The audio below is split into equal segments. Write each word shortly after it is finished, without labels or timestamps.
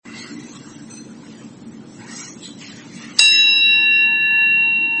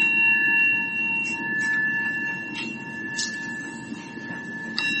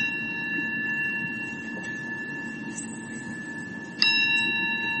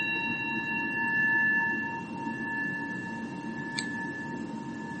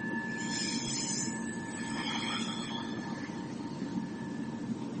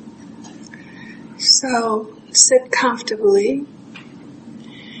So sit comfortably,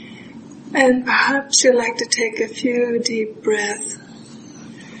 and perhaps you'd like to take a few deep breaths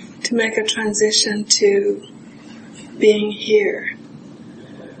to make a transition to being here,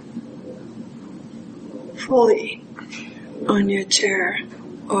 fully on your chair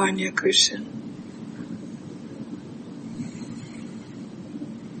or on your cushion.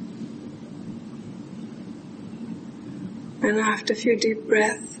 And after a few deep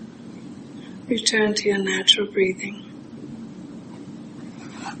breaths, return to your natural breathing.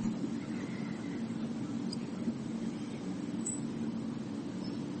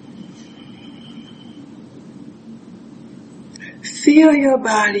 Feel your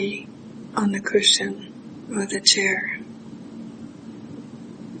body on the cushion or the chair.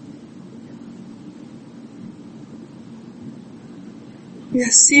 Your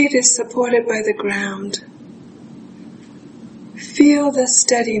seat is supported by the ground. Feel the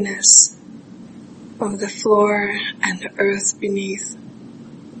steadiness of the floor and the earth beneath,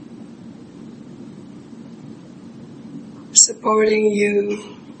 supporting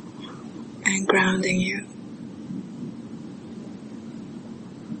you and grounding you.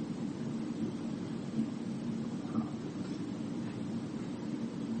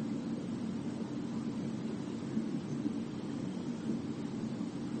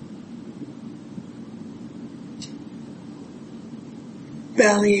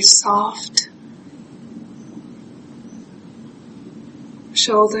 Belly soft,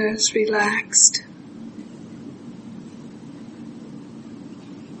 shoulders relaxed,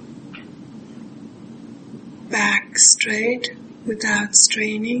 back straight without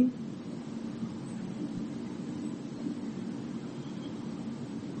straining.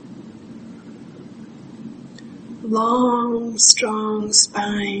 Long, strong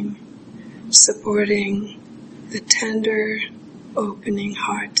spine supporting the tender, opening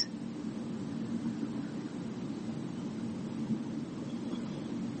heart.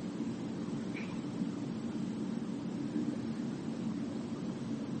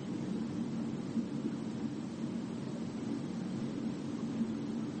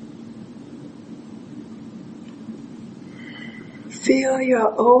 Feel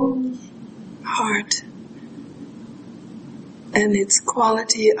your own heart and its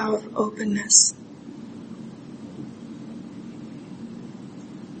quality of openness.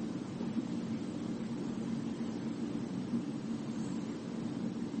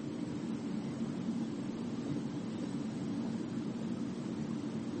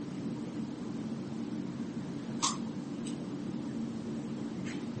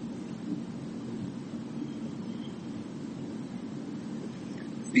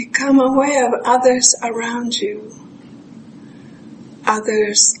 Become aware of others around you,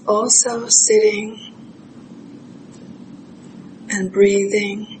 others also sitting and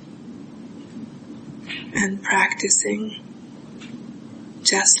breathing and practicing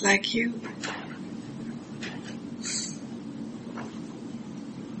just like you.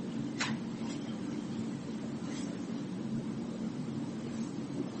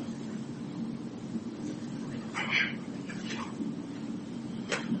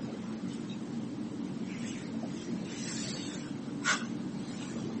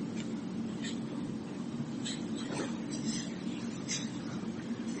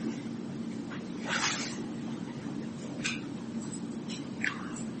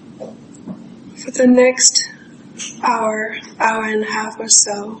 For the next hour and a half or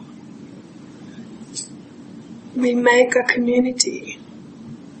so, we make a community.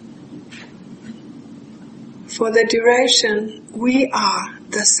 For the duration, we are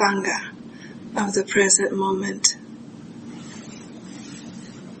the Sangha of the present moment.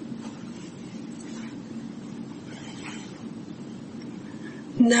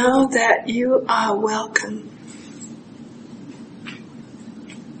 Know that you are welcome.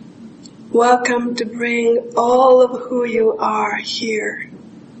 Welcome to bring all of who you are here.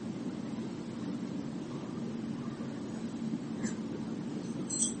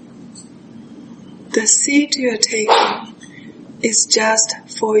 The seat you're taking is just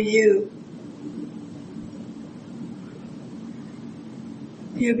for you.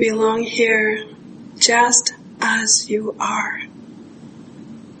 You belong here just as you are,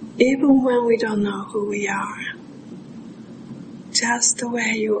 even when we don't know who we are. Just the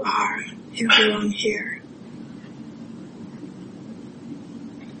way you are, you belong here.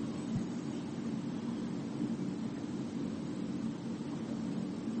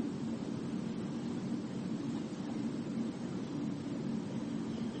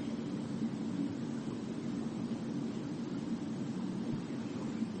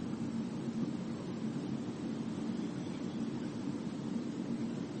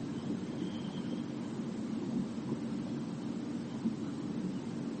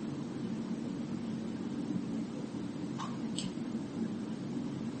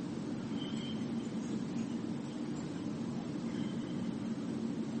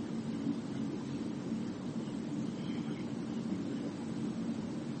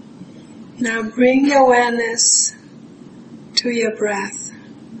 Now bring your awareness to your breath,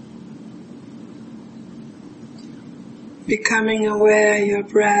 becoming aware of your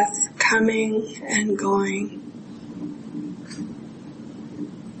breath coming and going.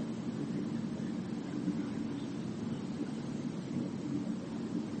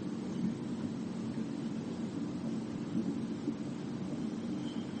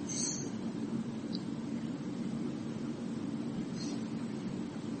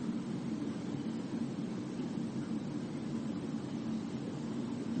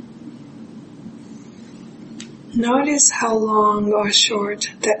 Notice how long or short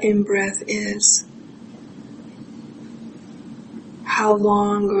the in-breath is. How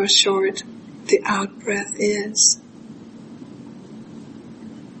long or short the out-breath is.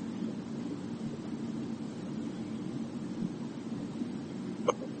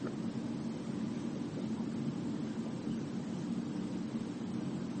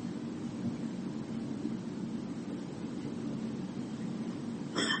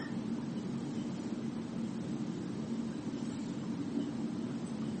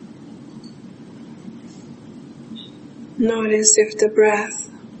 Notice if the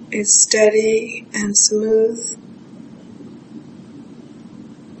breath is steady and smooth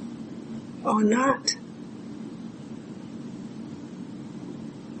or not.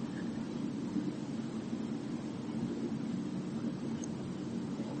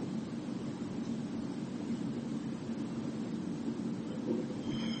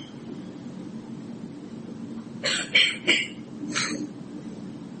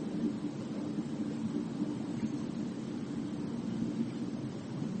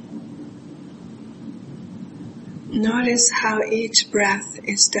 Notice how each breath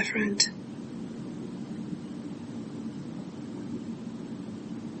is different.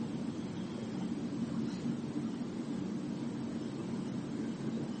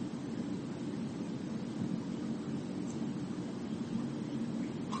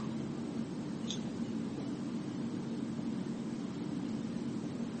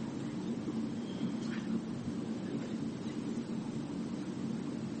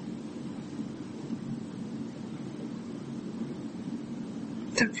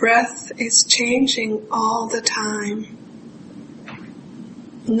 The breath is changing all the time.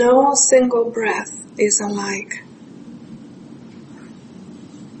 No single breath is alike.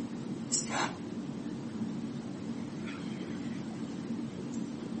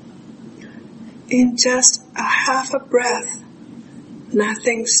 In just a half a breath,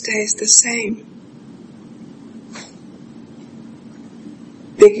 nothing stays the same.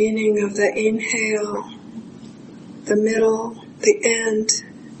 Beginning of the inhale, the middle, the end,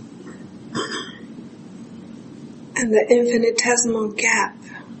 and the infinitesimal gap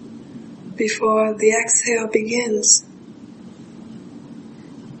before the exhale begins.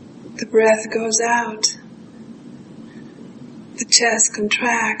 The breath goes out, the chest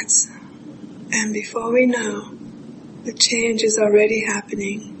contracts, and before we know, the change is already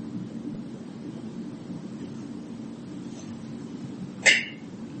happening.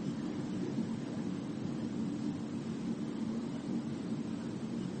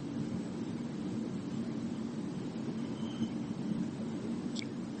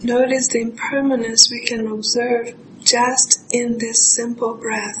 Notice the impermanence we can observe just in this simple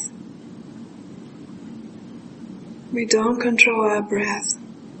breath. We don't control our breath.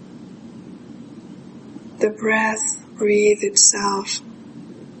 The breath breathes itself.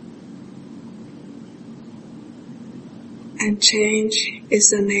 And change is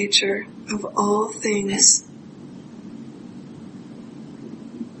the nature of all things.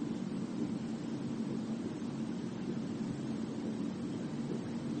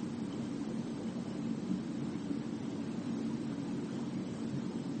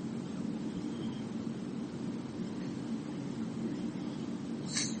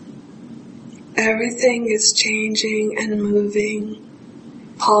 Everything is changing and moving,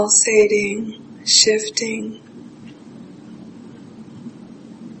 pulsating, shifting,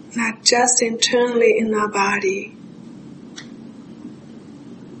 not just internally in our body,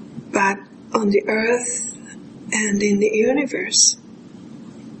 but on the earth and in the universe.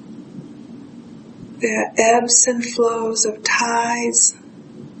 There are ebbs and flows of tides,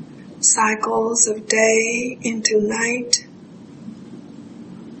 cycles of day into night,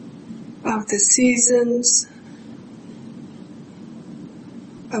 of the seasons,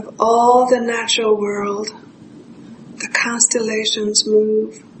 of all the natural world. The constellations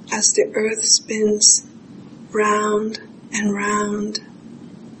move as the earth spins round and round.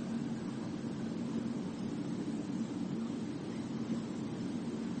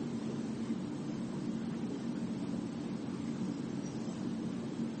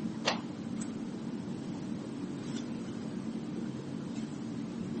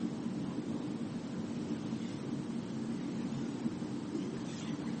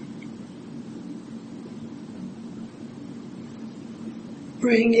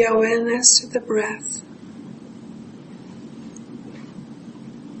 Bring your awareness to the breath.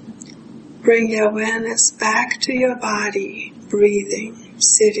 Bring your awareness back to your body, breathing,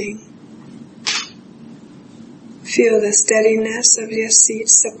 sitting. Feel the steadiness of your seat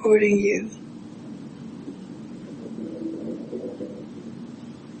supporting you.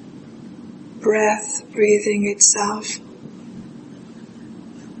 Breath breathing itself.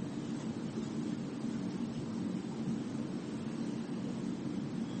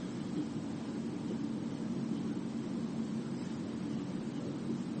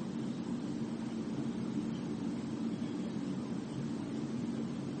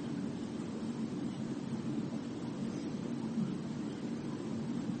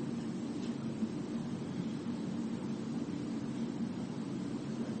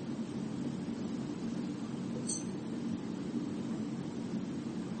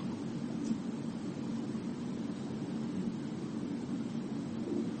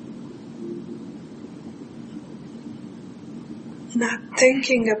 Not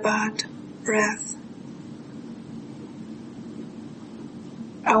thinking about breath,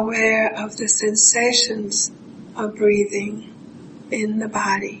 aware of the sensations of breathing in the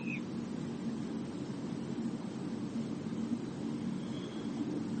body.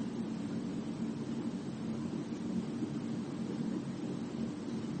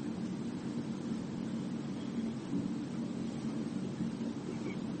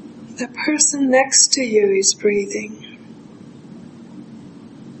 The person next to you is breathing.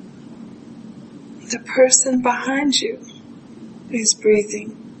 The person behind you is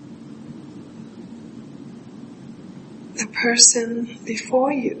breathing. The person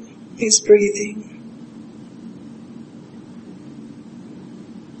before you is breathing.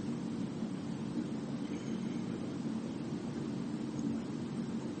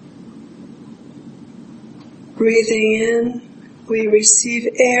 Breathing in, we receive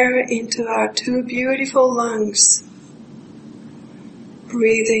air into our two beautiful lungs.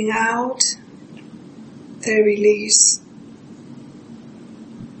 Breathing out, they release.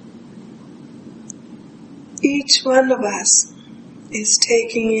 Each one of us is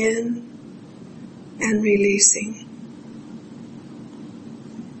taking in and releasing,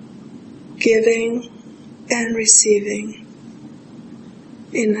 giving and receiving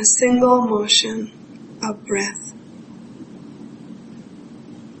in a single motion of breath.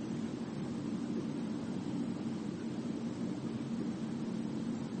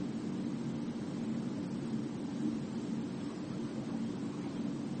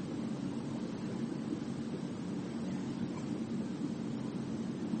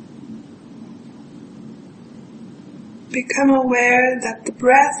 Become aware that the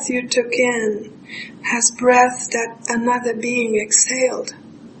breath you took in has breath that another being exhaled.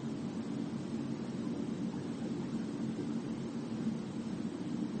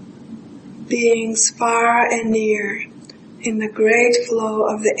 Beings far and near in the great flow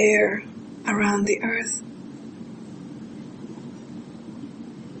of the air around the earth.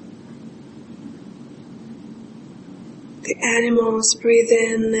 The animals breathe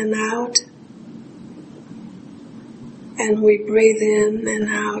in and out, and we breathe in and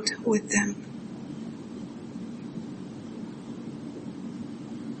out with them.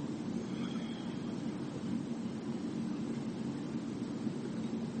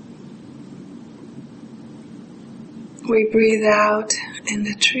 We breathe out, and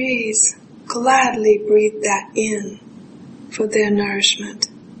the trees gladly breathe that in for their nourishment.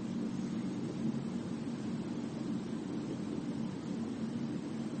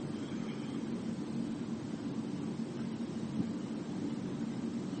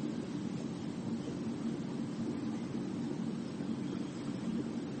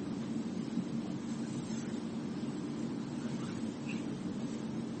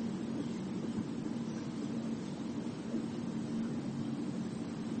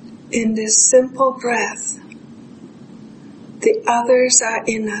 In this simple breath, the others are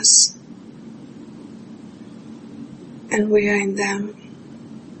in us, and we are in them.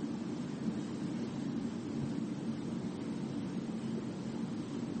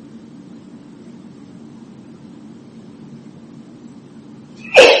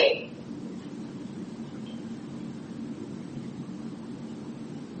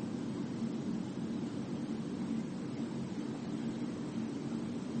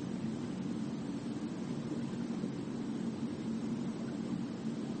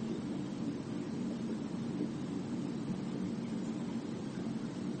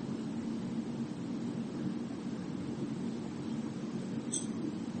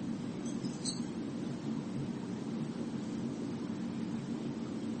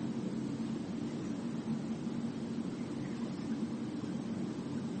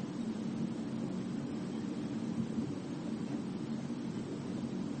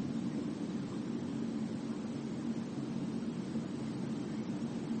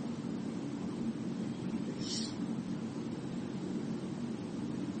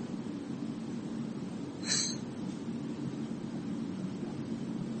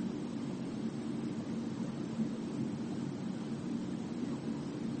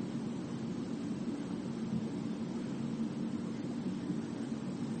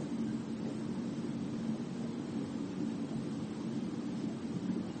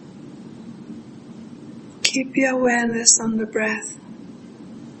 keep your awareness on the breath.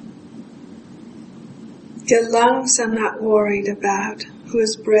 Your lungs are not worried about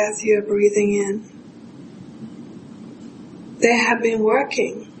whose breath you're breathing in. They have been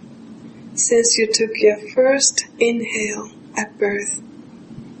working since you took your first inhale at birth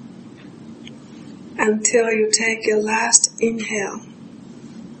until you take your last inhale.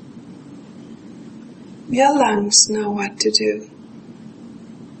 Your lungs know what to do.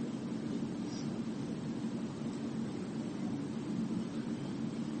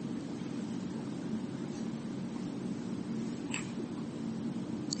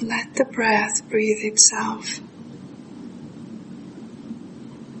 Let the breath breathe itself.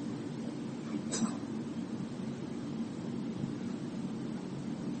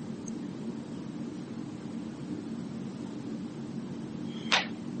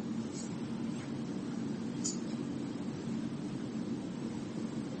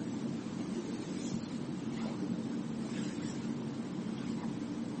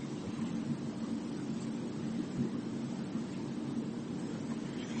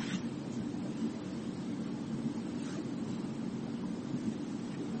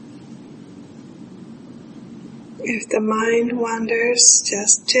 If the mind wanders,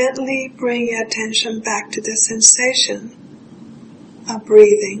 just gently bring your attention back to the sensation of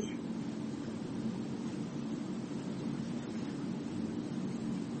breathing.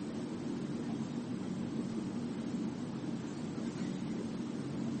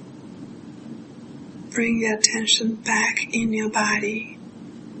 Bring your attention back in your body.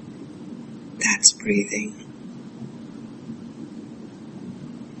 That's breathing.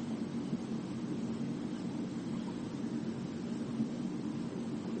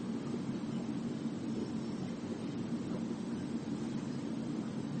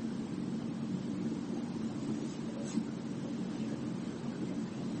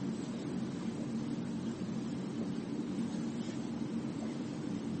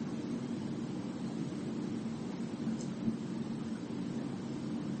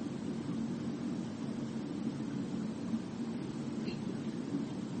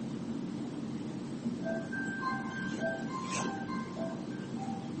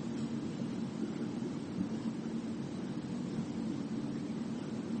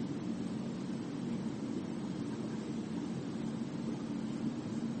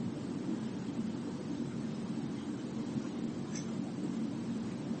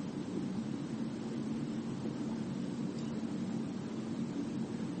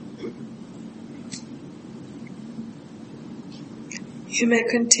 You may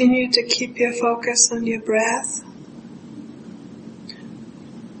continue to keep your focus on your breath,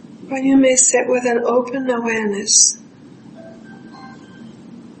 or you may sit with an open awareness.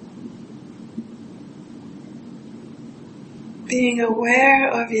 Being aware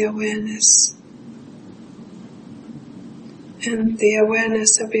of your awareness and the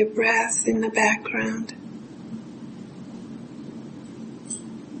awareness of your breath in the background.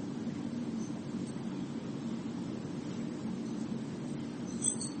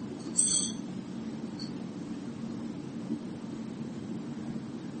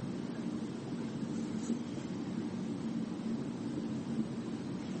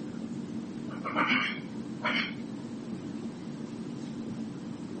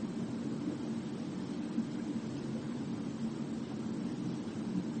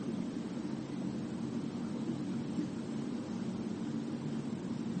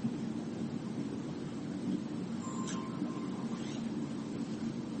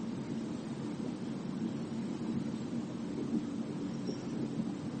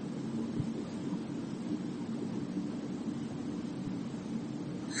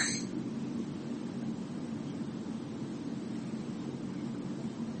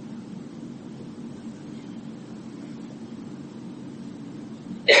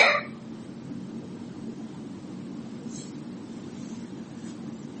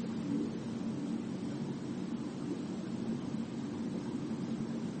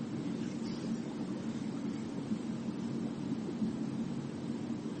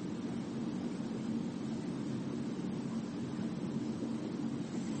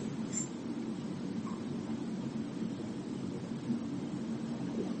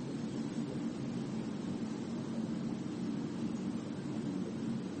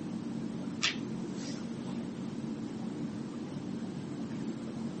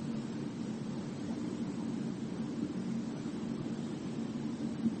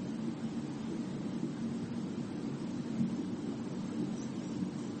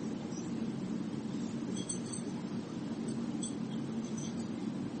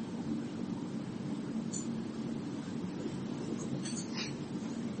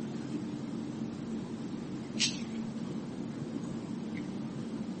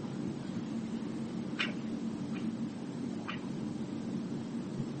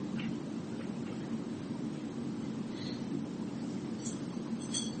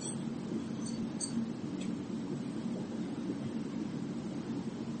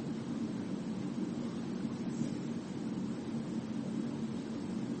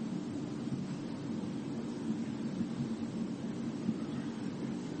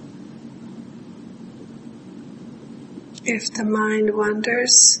 If the mind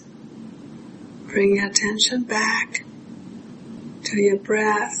wanders, bring your attention back to your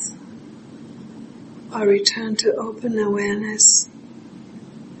breath, or return to open awareness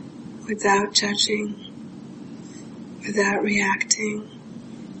without judging, without reacting.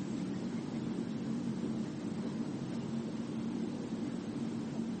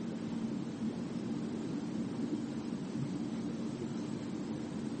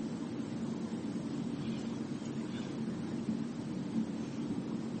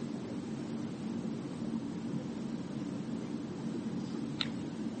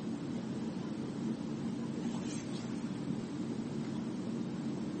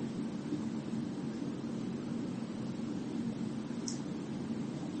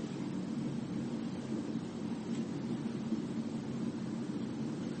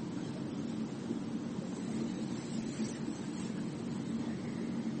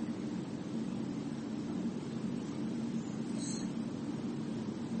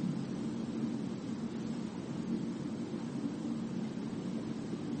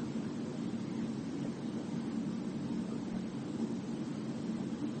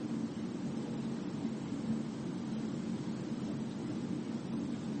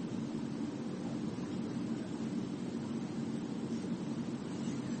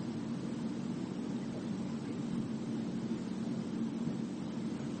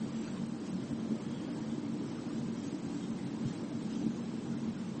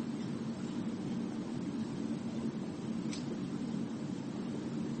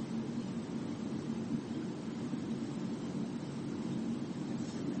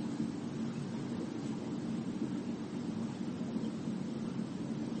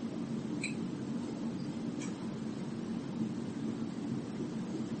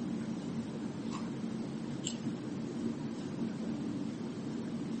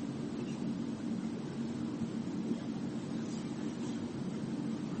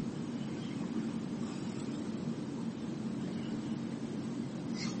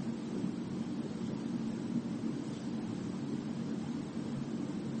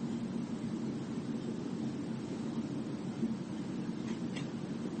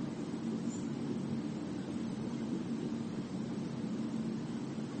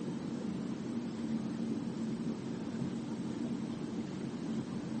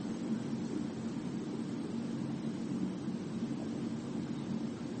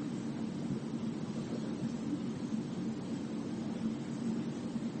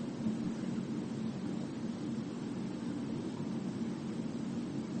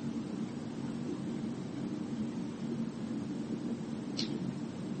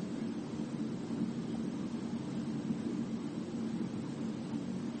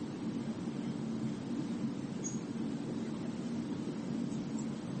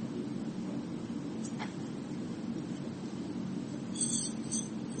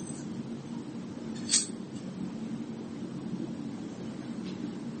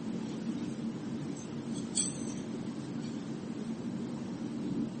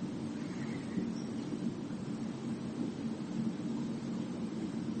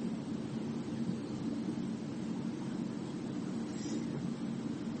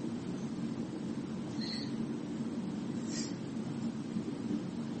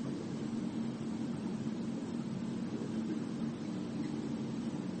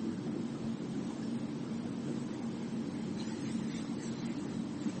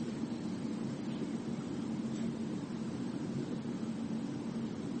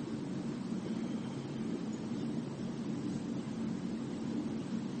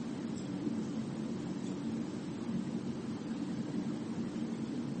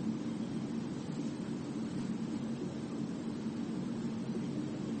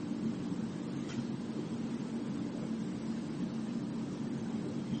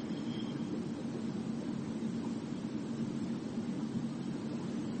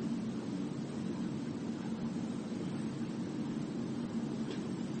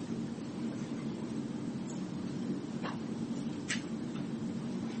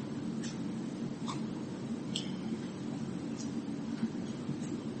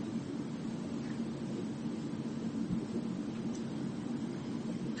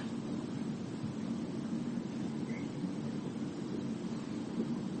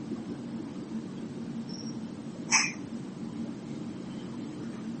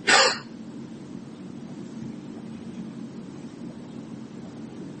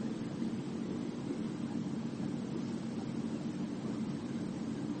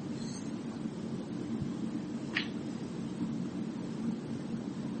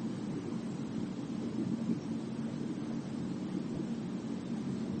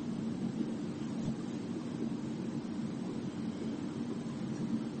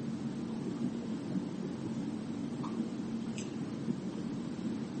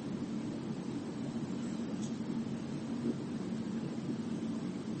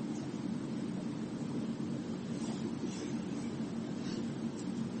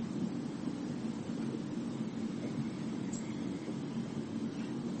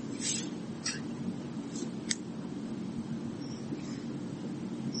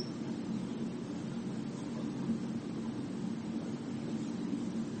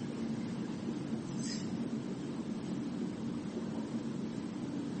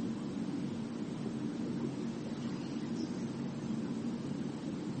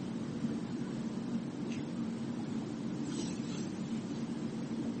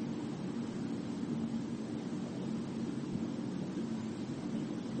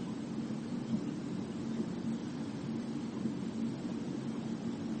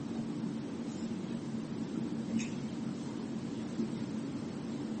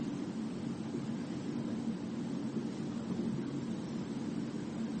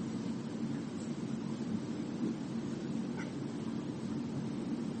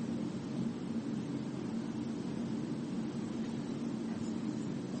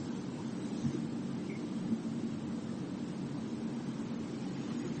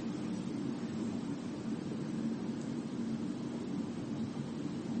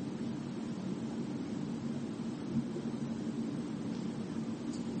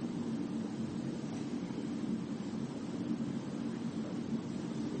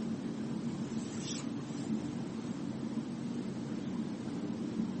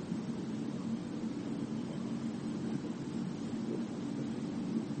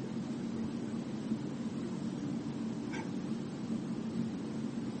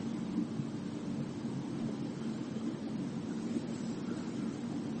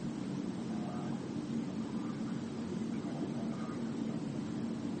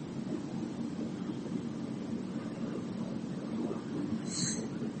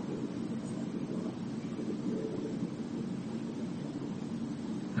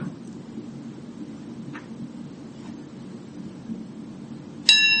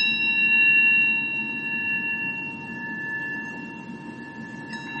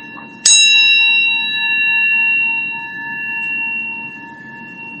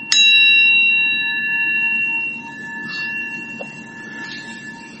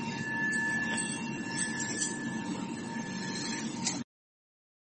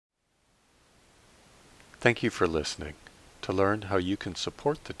 Thank you for listening. To learn how you can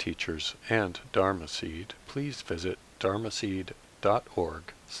support the teachers and Dharma Seed, please visit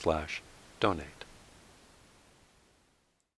dharmaseed.org/donate.